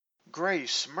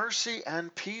Grace, mercy,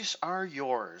 and peace are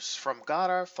yours from God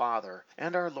our Father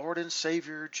and our Lord and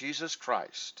Savior Jesus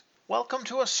Christ. Welcome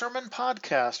to a sermon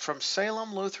podcast from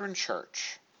Salem Lutheran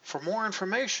Church. For more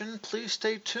information, please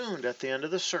stay tuned at the end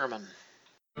of the sermon.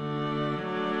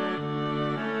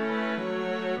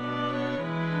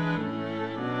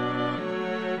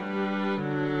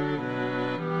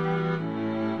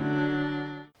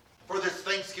 For this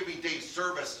Thanksgiving Day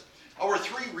service, our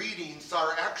three readings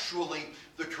are actually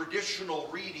the traditional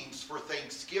readings for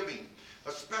Thanksgiving,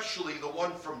 especially the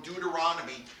one from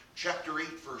Deuteronomy chapter 8,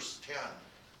 verse 10.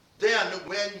 Then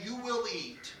when you will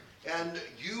eat, and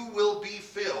you will be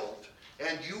filled,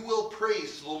 and you will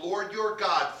praise the Lord your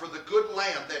God for the good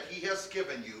land that he has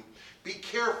given you, be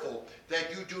careful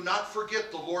that you do not forget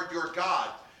the Lord your God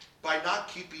by not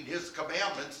keeping his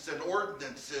commandments and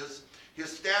ordinances,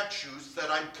 his statutes that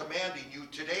I'm commanding you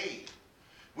today.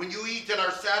 When you eat and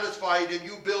are satisfied, and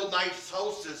you build nice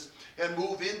houses and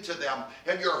move into them,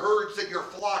 and your herds and your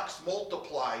flocks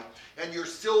multiply, and your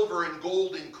silver and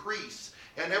gold increase,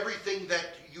 and everything that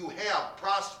you have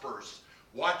prospers,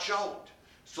 watch out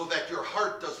so that your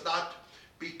heart does not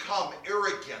become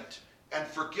arrogant and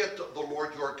forget the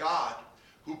Lord your God,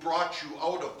 who brought you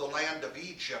out of the land of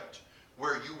Egypt,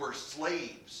 where you were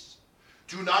slaves.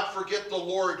 Do not forget the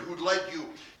Lord who led you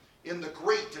in the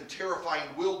great and terrifying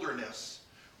wilderness,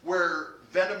 where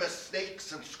venomous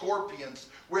snakes and scorpions,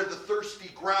 where the thirsty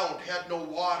ground had no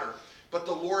water, but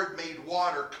the Lord made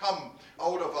water come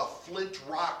out of a flint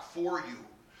rock for you.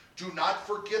 Do not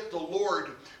forget the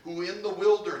Lord who in the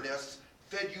wilderness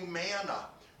fed you manna,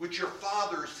 which your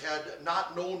fathers had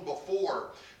not known before,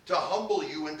 to humble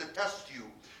you and to test you,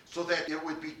 so that it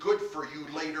would be good for you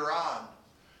later on.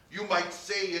 You might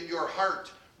say in your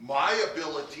heart, my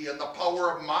ability and the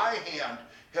power of my hand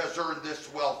has earned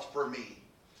this wealth for me.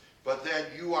 But then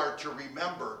you are to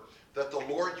remember that the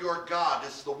Lord your God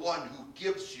is the one who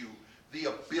gives you the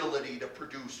ability to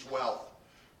produce wealth,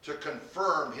 to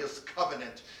confirm his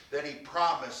covenant that he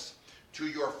promised to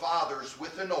your fathers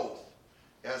with an oath,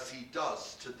 as he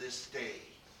does to this day.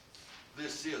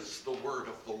 This is the word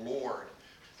of the Lord.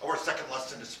 Our second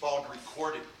lesson is found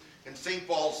recorded in St.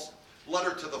 Paul's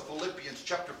letter to the Philippians,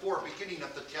 chapter 4, beginning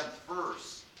at the 10th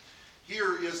verse.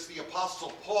 Here is the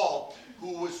Apostle Paul,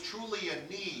 who was truly in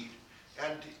need,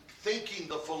 and thanking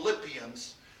the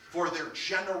Philippians for their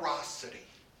generosity.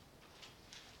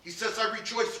 He says, I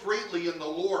rejoice greatly in the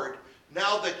Lord,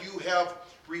 now that you have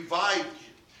revived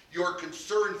your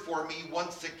concern for me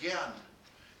once again.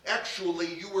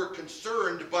 Actually, you were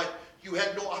concerned, but you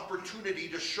had no opportunity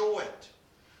to show it.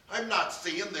 I'm not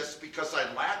saying this because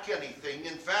I lack anything.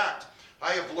 In fact,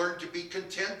 I have learned to be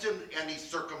content in any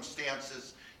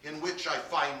circumstances in which I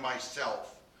find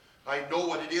myself. I know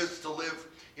what it is to live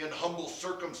in humble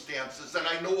circumstances, and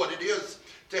I know what it is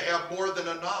to have more than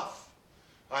enough.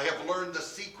 I have learned the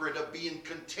secret of being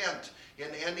content in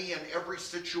any and every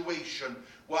situation,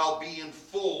 while being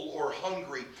full or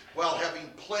hungry, while having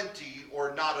plenty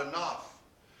or not enough.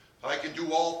 I can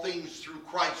do all things through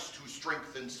Christ who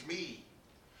strengthens me.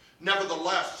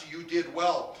 Nevertheless, you did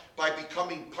well by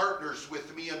becoming partners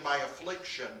with me in my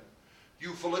affliction.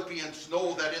 You Philippians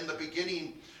know that in the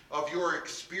beginning of your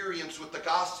experience with the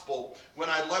gospel, when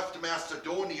I left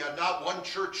Macedonia, not one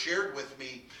church shared with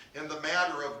me in the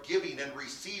matter of giving and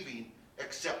receiving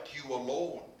except you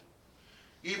alone.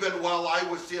 Even while I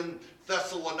was in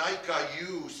Thessalonica,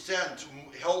 you sent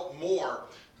help more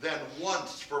than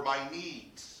once for my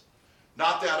needs.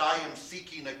 Not that I am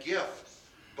seeking a gift,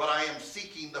 but I am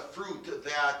seeking the fruit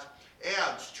that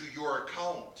adds to your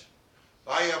account.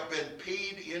 I have been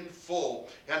paid in full,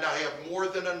 and I have more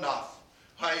than enough.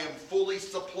 I am fully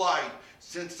supplied,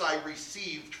 since I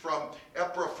received from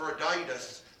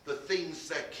Epaphroditus the things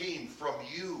that came from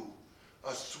you,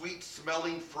 a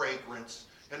sweet-smelling fragrance,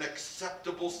 an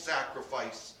acceptable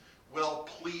sacrifice,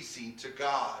 well-pleasing to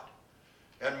God.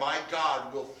 And my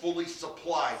God will fully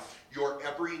supply your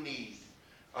every need,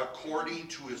 according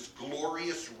to his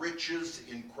glorious riches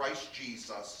in Christ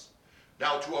Jesus.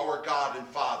 Now to our God and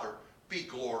Father be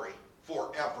glory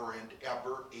forever and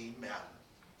ever. Amen.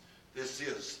 This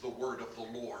is the word of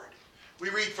the Lord. We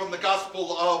read from the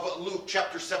Gospel of Luke,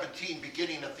 chapter 17,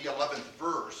 beginning at the 11th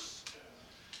verse.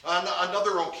 On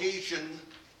another occasion,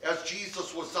 as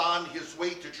Jesus was on his way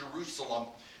to Jerusalem,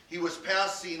 he was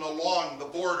passing along the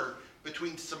border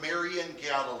between Samaria and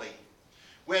Galilee.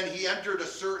 When he entered a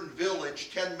certain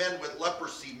village, 10 men with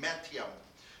leprosy met him.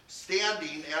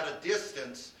 Standing at a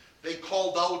distance, they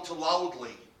called out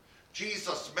loudly,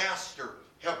 Jesus, Master,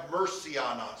 have mercy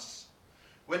on us.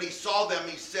 When he saw them,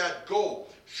 he said, Go,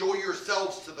 show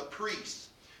yourselves to the priests.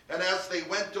 And as they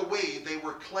went away, they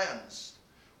were cleansed.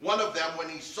 One of them, when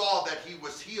he saw that he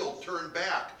was healed, turned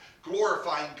back,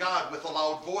 glorifying God with a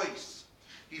loud voice.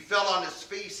 He fell on his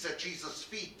face at Jesus'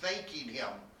 feet, thanking him,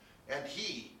 and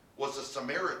he was a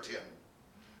Samaritan.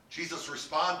 Jesus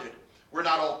responded, "Were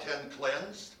not all 10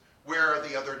 cleansed? Where are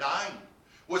the other 9?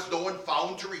 Was no one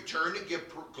found to return and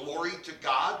give glory to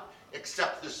God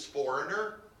except this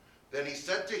foreigner?" Then he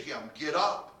said to him, "Get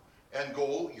up and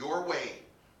go your way.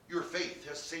 Your faith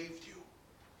has saved you."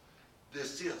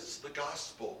 This is the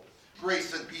gospel.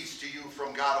 Grace and peace to you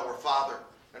from God our Father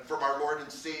and from our Lord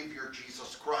and Savior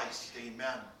Jesus Christ.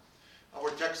 Amen.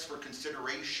 Our text for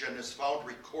consideration is found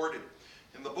recorded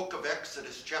in the book of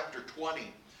Exodus chapter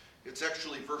 20. It's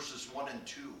actually verses 1 and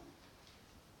 2.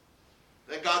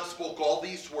 Then God spoke all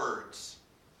these words,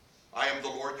 "I am the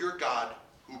Lord your God,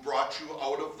 who brought you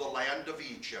out of the land of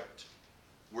Egypt,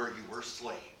 where you were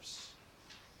slaves."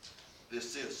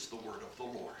 This is the word of the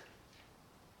Lord.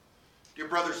 Dear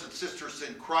brothers and sisters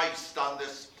in Christ, on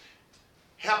this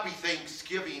happy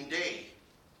Thanksgiving Day,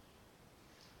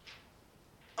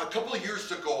 a couple of years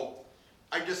ago,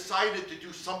 I decided to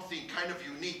do something kind of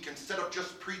unique. Instead of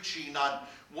just preaching on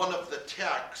one of the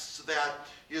texts that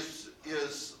is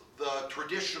the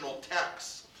traditional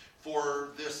text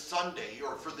for this Sunday,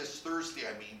 or for this Thursday,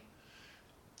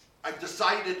 I've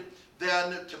decided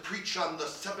then to preach on the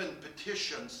 7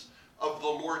 petitions of the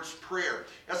Lord's Prayer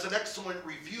as an excellent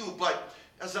review, but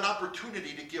as an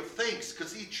opportunity to give thanks,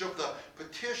 because each of the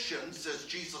petitions, as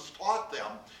Jesus taught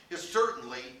them, is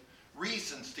certainly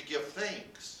reasons to give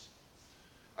thanks.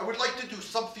 I would like to do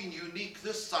something unique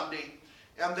this Sunday,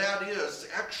 and that is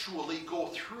actually go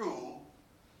through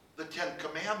the 10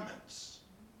 Commandments.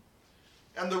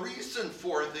 And the reason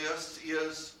for this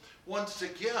is, once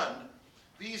again,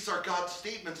 these are God's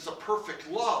statements of perfect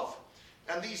love.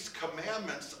 And these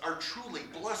commandments are truly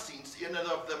blessings in and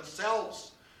of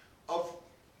themselves, of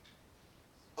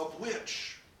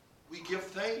which we give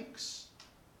thanks.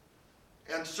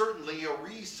 And certainly a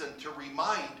reason to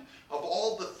remind of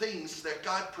all the things that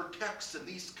God protects in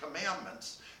these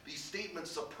commandments, these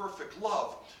statements of perfect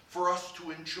love, for us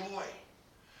to enjoy.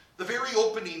 The very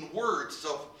opening words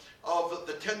of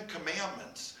the 10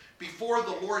 Commandments, before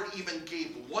the Lord even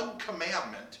gave one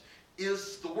commandment,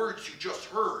 is the words you just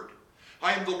heard.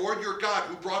 "I am the Lord your God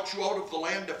who brought you out of the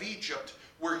land of Egypt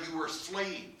where you were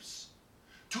slaves."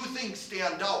 2 things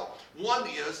stand out. One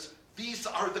is, these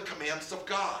are the commands of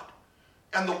God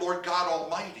and the Lord God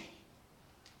Almighty.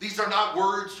 These are not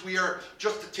words we are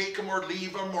just to take them or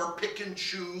leave them or pick and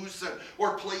choose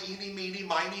or play eeny, meeny,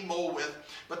 miny, mo with,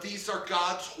 but these are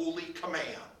God's holy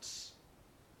commands.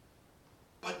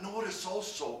 But notice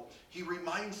also, he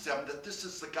reminds them that this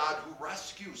is the God who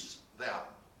rescues them,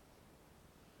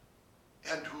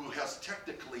 and who has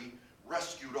technically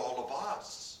rescued all of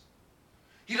us.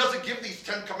 He doesn't give these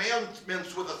 10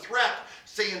 commandments with a threat,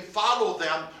 saying follow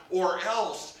them or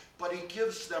else, but he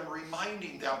gives them,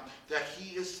 reminding them that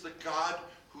he is the God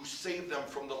who saved them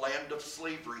from the land of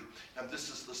slavery, and this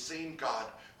is the same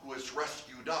God who has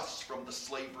rescued us from the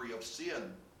slavery of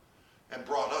sin and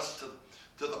brought us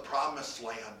to the promised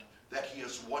land that he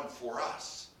has won for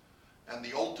us. And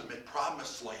the ultimate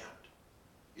promised land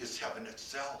is heaven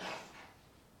itself.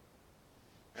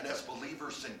 And as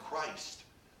believers in Christ,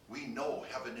 we know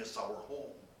heaven is our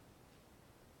home.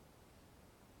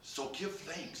 So give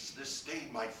thanks this day,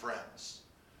 my friends,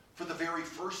 for the very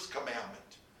first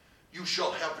commandment. You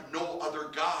shall have no other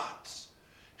gods.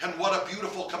 And what a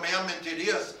beautiful commandment it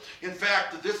is. In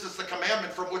fact, this is the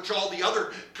commandment from which all the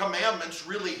other commandments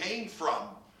really hang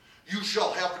from. You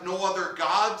shall have no other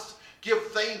gods.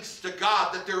 Give thanks to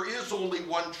God that there is only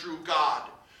one true God.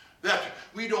 That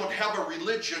we don't have a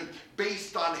religion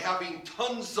based on having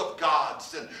tons of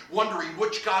gods and wondering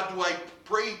which God do I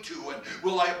pray to, and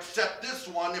will I upset this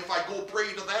one if I go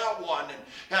pray to that one,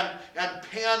 and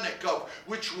panic of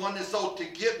which one is out to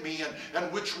get me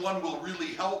and which one will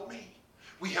really help me.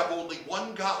 We have only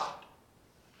one God,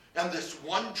 and this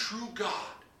one true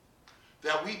God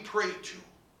that we pray to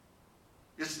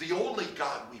is the only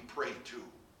God we pray to.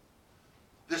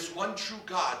 This one true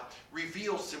God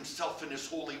reveals himself in his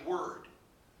holy word.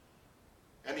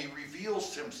 And he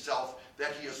reveals himself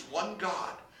that he is one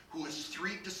God who is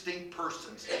 3 distinct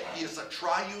persons. He is a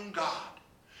triune God.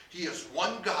 He is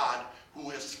one God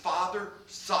who is Father,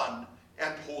 Son,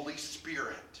 and Holy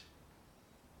Spirit.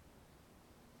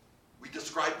 We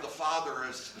describe the Father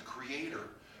as the Creator,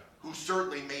 who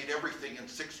certainly made everything in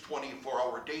 6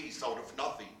 24-hour days out of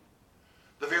nothing.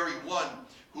 The very one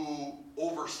who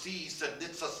oversees and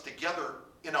knits us together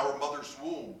in our mother's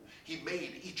womb. He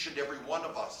made each and every one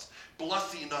of us,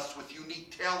 blessing us with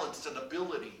unique talents and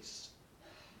abilities.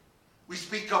 We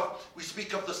speak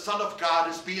of the Son of God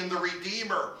as being the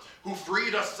Redeemer who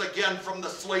freed us again from the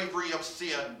slavery of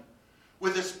sin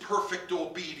with his perfect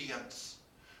obedience.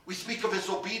 We speak of his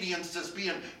obedience as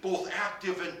being both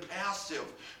active and passive.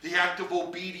 The active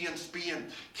obedience being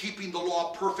keeping the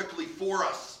law perfectly for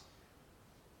us,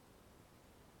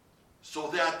 so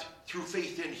that through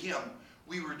faith in him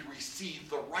we would receive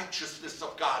the righteousness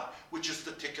of God, which is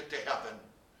the ticket to heaven.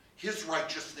 His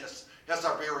righteousness as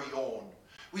our very own.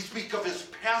 We speak of his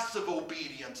passive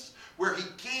obedience, where he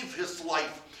gave his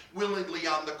life willingly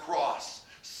on the cross,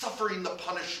 suffering the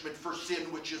punishment for sin,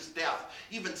 which is death,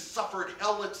 even suffered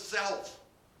hell itself,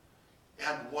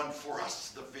 and won for us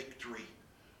the victory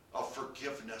of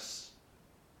forgiveness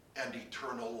and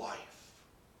eternal life.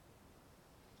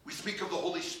 We speak of the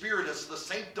Holy Spirit as the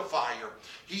sanctifier.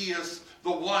 He is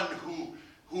the one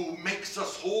who makes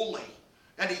us holy,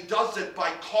 and he does it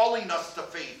by calling us to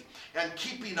faith and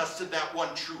keeping us in that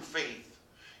one true faith.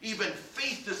 Even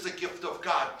faith is a gift of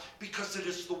God because it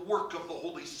is the work of the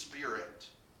Holy Spirit.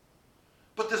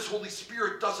 But this Holy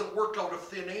Spirit doesn't work out of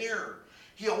thin air.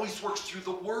 He always works through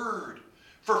the Word.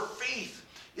 For faith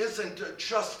isn't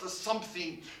just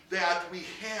something that we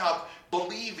have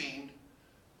believing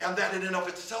and that in and of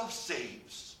itself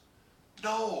saves.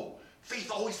 No, faith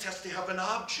always has to have an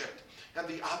object, and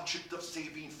the object of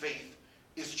saving faith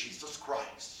is Jesus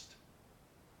Christ,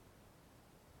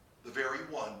 the very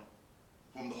one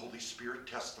whom the Holy Spirit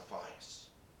testifies.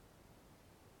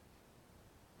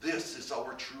 This is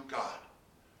our true God,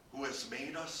 who has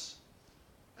made us,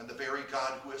 and the very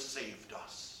God who has saved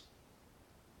us.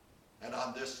 And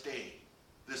on this day,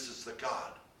 this is the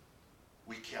God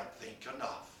we can't thank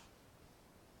enough.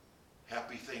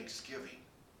 Happy Thanksgiving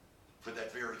for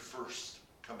that very first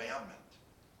commandment.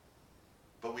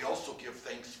 But we also give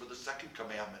thanks for the second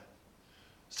commandment.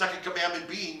 Second commandment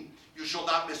being, you shall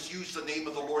not misuse the name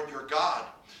of the Lord your God.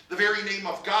 The very name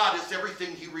of God is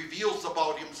everything he reveals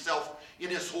about himself in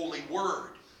his holy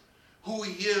word. Who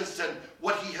he is and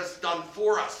what he has done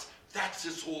for us. That's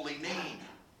his holy name.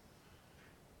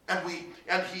 And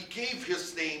he gave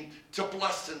his name to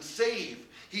bless and save.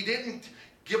 He didn't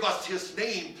give us his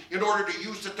name in order to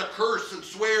use it to curse and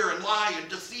swear and lie and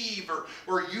deceive,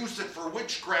 or use it for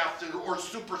witchcraft or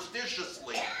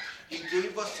superstitiously. He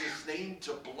gave us his name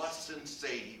to bless and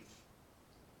save.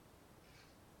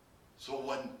 So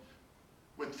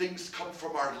when things come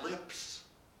from our lips,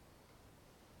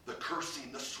 the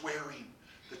cursing, the swearing,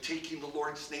 the taking the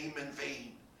Lord's name in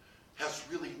vain has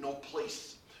really no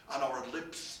place on our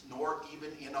lips nor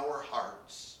even in our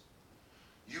hearts.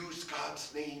 Use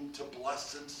God's name to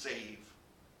bless and save.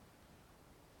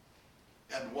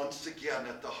 And once again,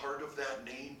 at the heart of that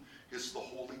name is the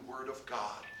holy word of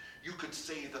God. You could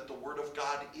say that the word of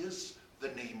God is the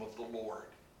name of the Lord.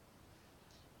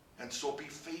 And so be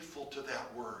faithful to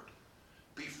that word.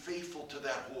 Be faithful to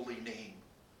that holy name.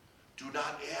 Do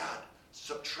not add,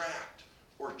 subtract,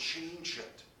 or change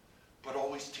it, but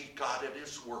always take God at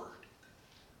his word.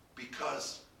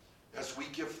 Because as we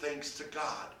give thanks to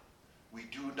God, we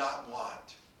do not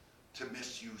want to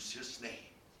misuse his name.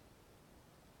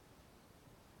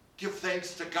 Give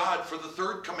thanks to God for the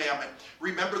third commandment.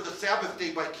 Remember the Sabbath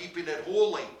day by keeping it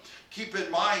holy. Keep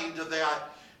in mind that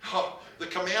the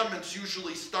commandments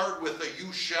usually start with a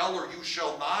you shall or you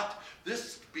shall not.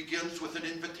 This begins with an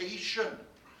invitation.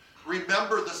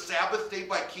 Remember the Sabbath day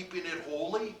by keeping it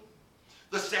holy.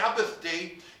 The Sabbath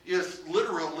day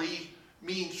literally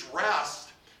means rest.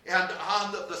 And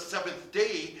on the seventh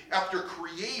day, after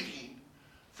creating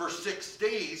for 6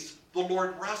 days, the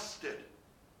Lord rested.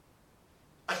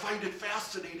 I find it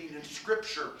fascinating in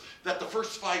Scripture that the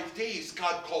first 5 days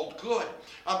God called good.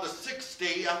 On the 6th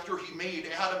day, after he made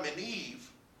Adam and Eve,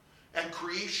 and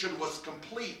creation was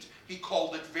complete, he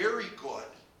called it very good.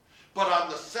 But on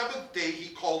the 7th day,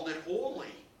 he called it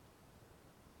holy.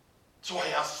 So I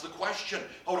ask the question,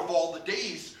 out of all the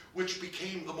days, which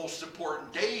became the most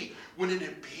important day, wouldn't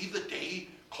it be the day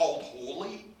called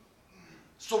holy?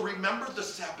 So remember the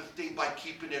Sabbath day by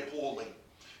keeping it holy.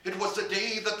 It was a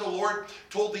day that the Lord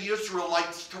told the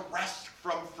Israelites to rest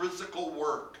from physical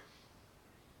work.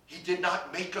 He did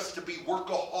not make us to be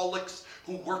workaholics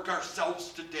who work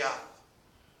ourselves to death,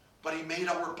 but he made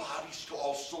our bodies to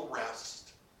also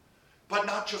rest. But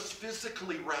not just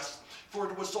physically rest, for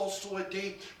it was also a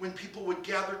day when people would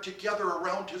gather together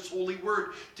around his holy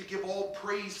word to give all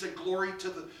praise and glory to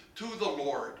the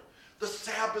Lord. The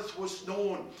Sabbath was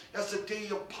known as a day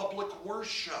of public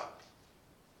worship.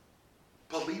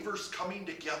 Believers coming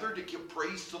together to give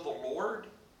praise to the Lord.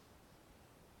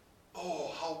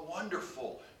 Oh, how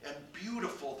wonderful and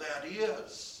beautiful that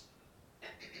is.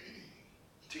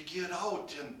 To get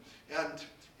out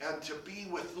and to be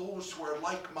with those who are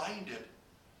like-minded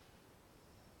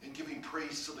in giving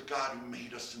praise to the God who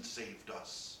made us and saved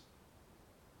us.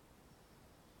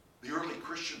 The early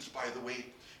Christians, by the way,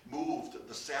 moved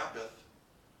the Sabbath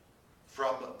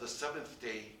from the seventh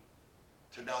day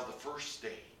to now the first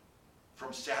day,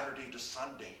 from Saturday to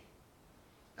Sunday.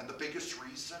 And the biggest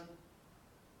reason?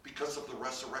 Because of the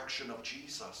resurrection of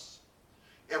Jesus.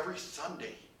 Every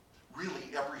Sunday,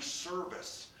 really every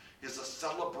service, is a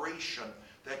celebration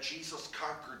that Jesus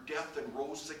conquered death and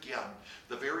rose again.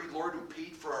 The very Lord who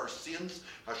paid for our sins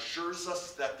assures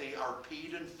us that they are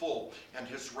paid in full, and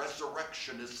his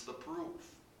resurrection is the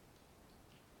proof.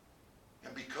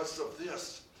 And because of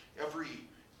this, every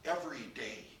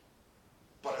day,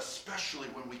 but especially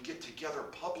when we get together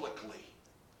publicly,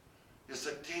 is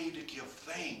a day to give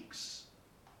thanks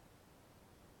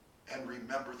and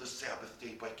remember the Sabbath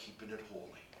day by keeping it holy.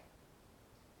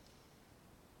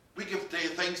 We give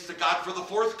thanks to God for the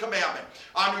fourth commandment.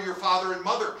 Honor your father and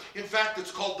mother. In fact,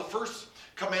 it's called the first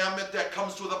commandment that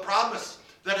comes with a promise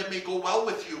that it may go well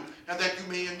with you and that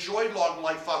you may enjoy long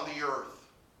life on the earth.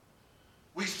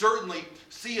 We certainly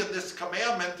see in this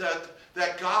commandment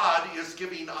that God is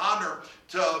giving honor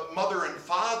to mother and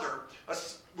father,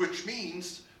 which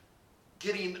means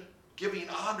giving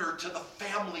honor to the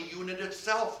family unit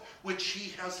itself, which he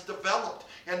has developed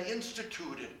and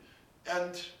instituted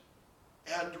and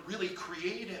really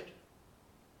created.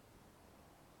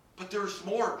 But there's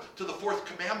more to the fourth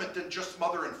commandment than just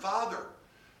mother and father.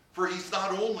 For he's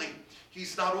not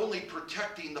only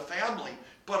protecting the family,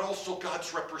 but also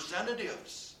God's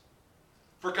representatives.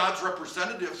 For God's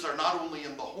representatives are not only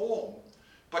in the home,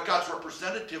 but God's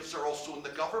representatives are also in the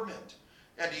government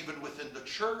and even within the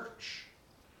church.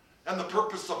 And the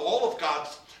purpose of all of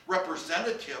God's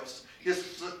representatives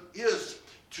is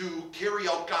to carry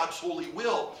out God's holy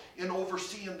will in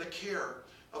overseeing the care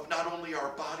of not only our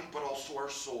body, but also our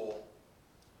soul.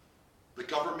 The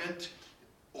government,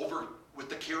 with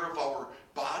the care of our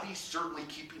body, certainly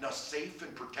keeping us safe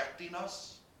and protecting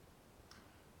us.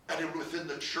 And within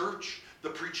the church, the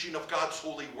preaching of God's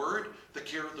holy word, the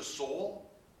care of the soul.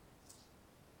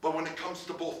 But when it comes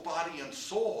to both body and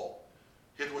soul,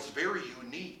 it was very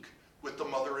unique with the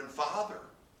mother and father.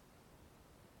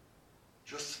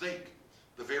 Just think,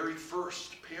 the very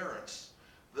first parents,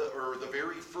 the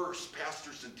very first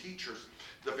pastors and teachers,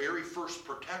 the very first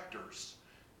protectors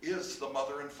is the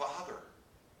mother and father.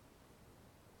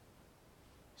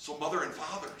 So mother and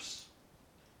fathers,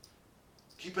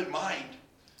 keep in mind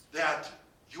that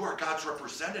you are God's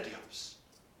representatives.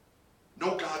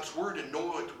 Know God's word and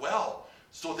know it well,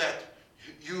 so that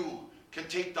you can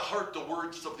take to heart the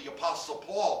words of the Apostle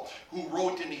Paul, who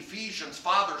wrote in Ephesians,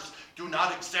 "Fathers, do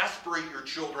not exasperate your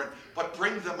children, but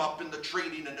bring them up in the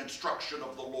training and instruction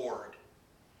of the Lord."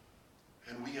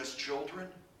 And we as children,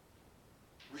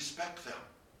 respect them.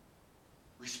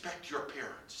 Respect your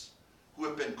parents who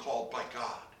have been called by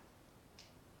God.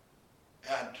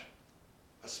 And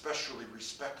especially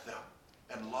respect them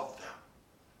and love them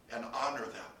and honor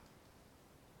them,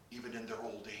 even in their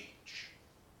old age.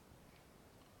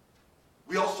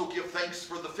 We also give thanks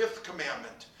for the fifth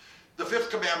commandment. The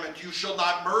fifth commandment, you shall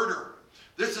not murder.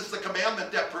 This is the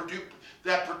commandment that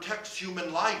protects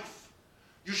human life.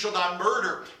 You shall not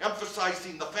murder,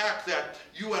 emphasizing the fact that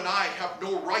you and I have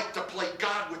no right to play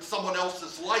God with someone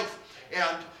else's life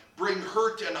and bring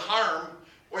hurt and harm,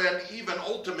 and even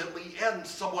ultimately end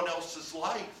someone else's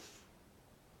life.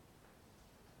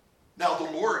 Now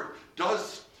the Lord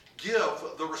does give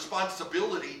the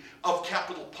responsibility of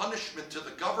capital punishment to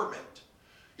the government.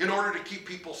 In order to keep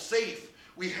people safe,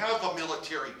 we have a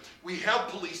military, we have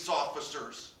police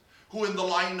officers who in the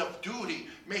line of duty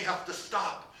may have to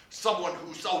stop someone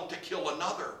who's out to kill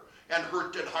another and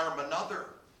hurt and harm another.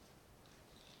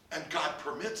 And God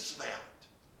permits that.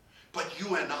 But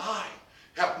you and I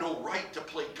have no right to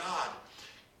play God,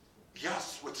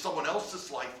 yes, with someone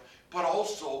else's life, but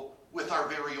also with our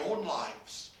very own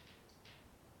lives.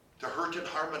 To hurt and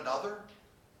harm another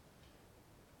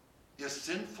is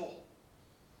sinful,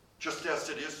 just as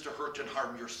it is to hurt and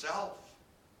harm yourself.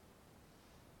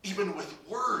 Even with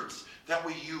words that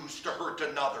we use to hurt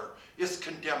another is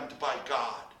condemned by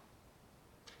God.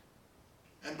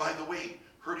 And by the way,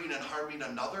 hurting and harming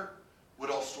another would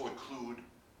also include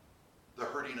the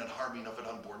hurting and harming of an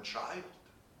unborn child.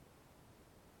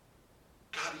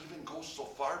 God even goes so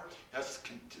far as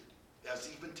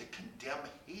even to condemn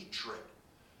hatred,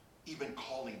 even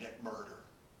calling it murder.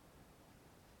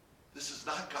 This is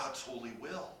not God's holy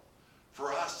will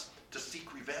for us to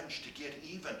seek revenge, to get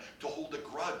even, to hold a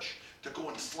grudge, to go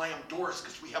and slam doors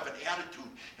because we have an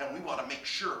attitude and we want to make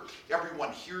sure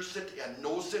everyone hears it and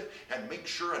knows it and make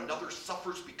sure another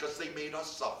suffers because they made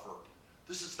us suffer.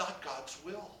 This is not God's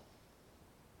will.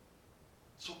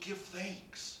 So give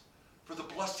thanks for the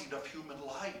blessing of human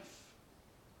life,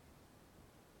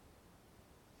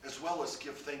 as well as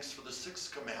give thanks for the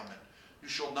sixth commandment. You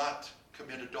shall not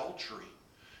commit adultery.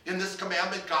 In this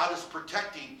commandment, God is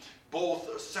protecting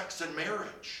both sex and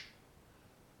marriage.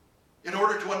 In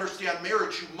order to understand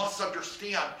marriage, you must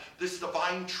understand this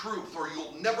divine truth, or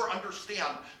you'll never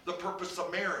understand the purpose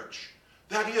of marriage.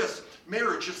 That is,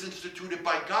 marriage is instituted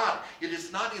by God. It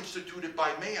is not instituted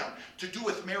by man to do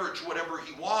with marriage whatever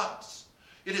he wants.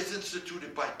 It is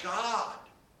instituted by God.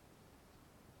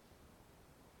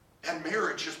 And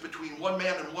marriage is between one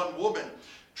man and one woman,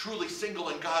 truly single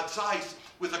in God's eyes,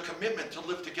 with a commitment to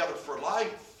live together for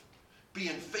life,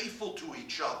 being faithful to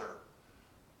each other.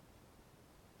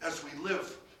 As we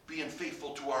live, being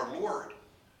faithful to our Lord,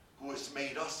 who has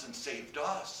made us and saved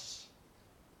us.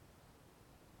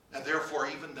 And therefore,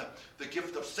 even the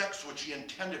gift of sex, which he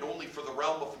intended only for the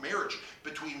realm of marriage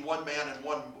between one man and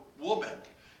one woman,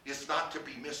 is not to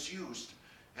be misused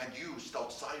and used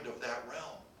outside of that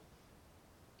realm.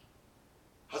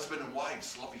 Husband and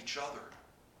wives love each other,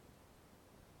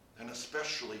 and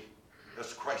especially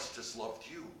as Christ has loved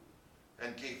you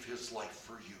and gave his life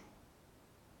for you.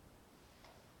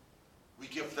 We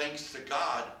give thanks to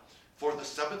God for the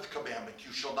seventh commandment,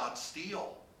 you shall not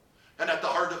steal. And at the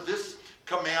heart of this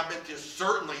commandment is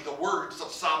certainly the words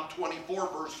of Psalm 24,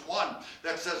 verse 1,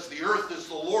 that says, the earth is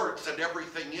the Lord's and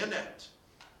everything in it.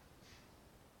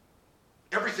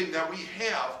 Everything that we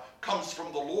have comes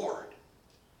from the Lord.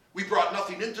 We brought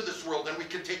nothing into this world and we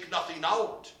can take nothing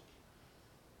out.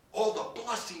 All the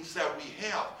blessings that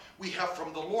we have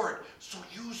from the Lord. So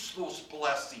use those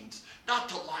blessings, not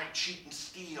to lie, cheat, and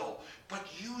steal, but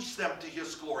use them to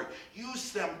his glory.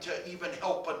 Use them to even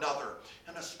help another,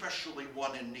 and especially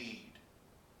one in need.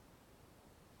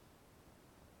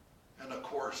 And of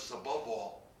course, above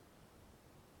all,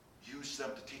 use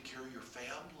them to take care of your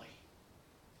family.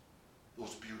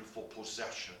 Those beautiful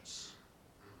possessions.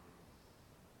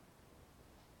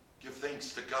 Give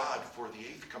thanks to God for the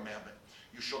eighth commandment.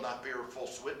 You shall not bear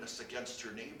false witness against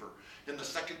your neighbor. In the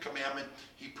second commandment,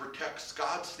 he protects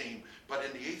God's name, but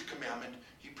in the eighth commandment,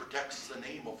 he protects the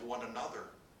name of one another.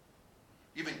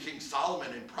 Even King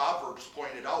Solomon in Proverbs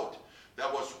pointed out that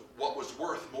what was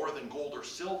worth more than gold or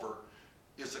silver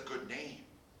is a good name.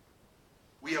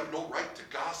 We have no right to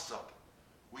gossip.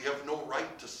 We have no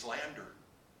right to slander.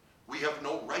 We have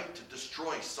no right to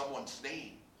destroy someone's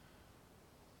name.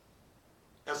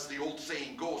 As the old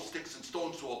saying goes, sticks and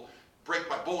stones will break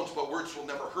my bones, but words will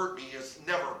never hurt me, has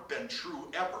never been true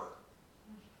ever.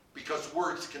 Because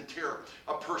words can tear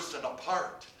a person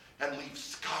apart and leave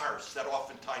scars that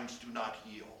oftentimes do not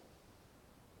heal.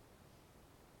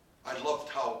 I loved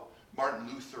how Martin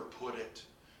Luther put it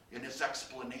in his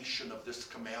explanation of this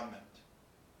commandment.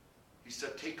 He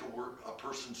said, take a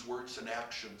person's words and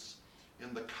actions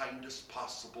in the kindest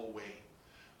possible way.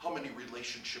 How many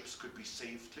relationships could be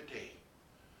saved today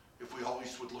if we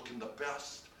always would look in the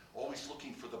best, always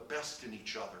looking for the best in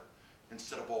each other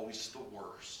instead of always the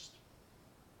worst?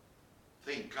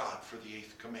 Thank God for the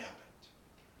eighth commandment,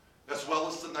 as well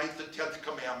as the ninth and 10th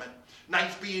commandment.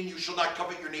 Ninth being, you shall not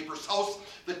covet your neighbor's house.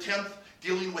 The 10th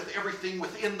dealing with everything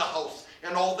within the house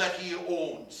and all that he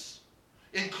owns,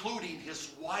 including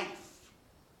his wife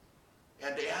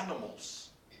and animals.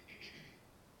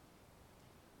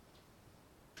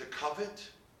 To covet?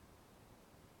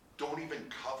 Don't even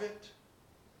covet?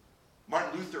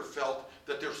 Martin Luther felt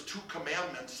that there's two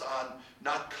commandments on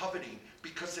not coveting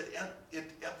because it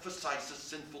emphasizes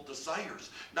sinful desires.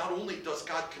 Not only does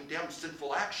God condemn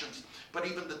sinful actions, but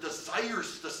even the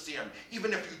desires to sin,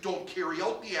 even if you don't carry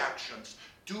out the actions.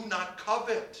 Do not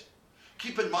covet.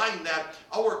 Keep in mind that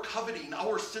our coveting,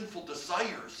 our sinful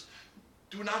desires,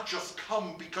 do not just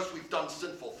come because we've done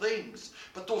sinful things,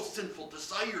 but those sinful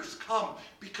desires come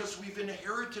because we've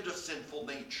inherited a sinful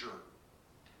nature.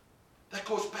 That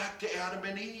goes back to Adam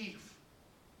and Eve.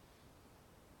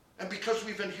 And because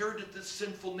we've inherited this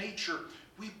sinful nature,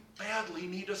 we badly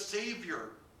need a Savior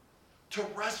to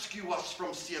rescue us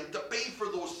from sin, to pay for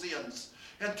those sins,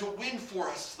 and to win for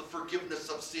us the forgiveness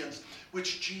of sins,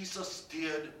 which Jesus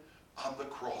did on the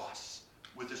cross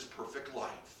with his perfect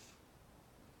life.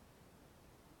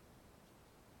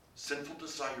 Sinful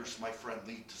desires, my friend,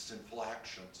 lead to sinful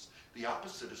actions. The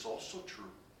opposite is also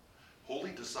true.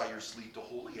 Holy desires lead to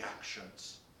holy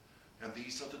actions. And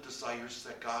these are the desires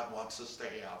that God wants us to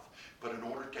have. But in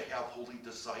order to have holy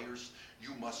desires, you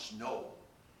must know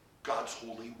God's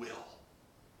holy will.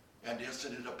 And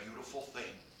isn't it a beautiful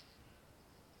thing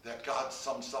that God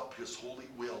sums up his holy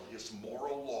will, his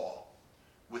moral law,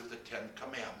 with the 10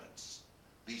 commandments,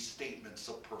 these statements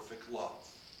of perfect love.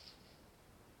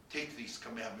 Take these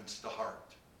commandments to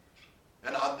heart.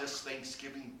 And on this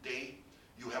Thanksgiving Day,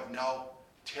 you have now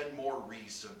 10 more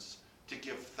reasons to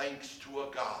give thanks to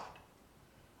a God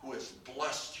who has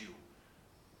blessed you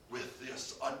with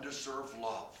this undeserved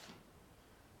love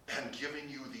and giving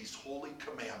you these holy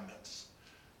commandments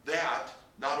that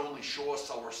not only show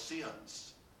us our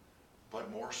sins,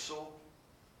 but more so,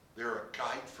 they're a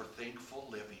guide for thankful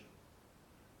living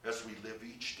as we live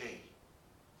each day,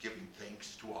 giving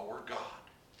thanks to our God.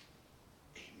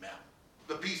 Amen.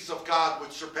 The peace of God,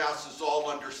 which surpasses all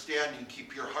understanding,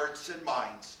 keep your hearts and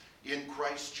minds in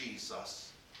Christ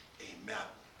Jesus. Amen.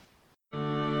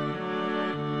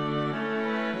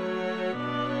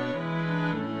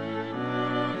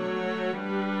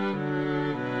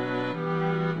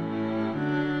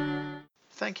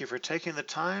 Thank you for taking the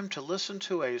time to listen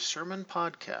to a sermon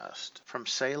podcast from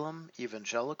Salem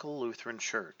Evangelical Lutheran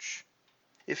Church.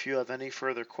 If you have any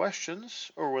further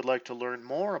questions or would like to learn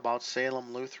more about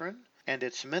Salem Lutheran and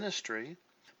its ministry,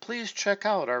 please check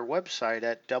out our website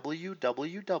at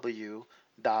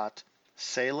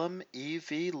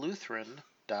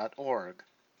www.salemevlutheran.org.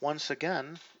 Once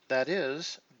again, that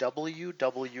is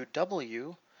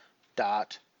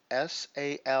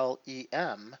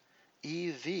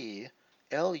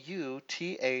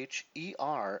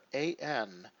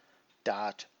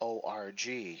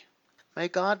May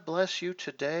God bless you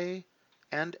today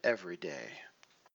and every day.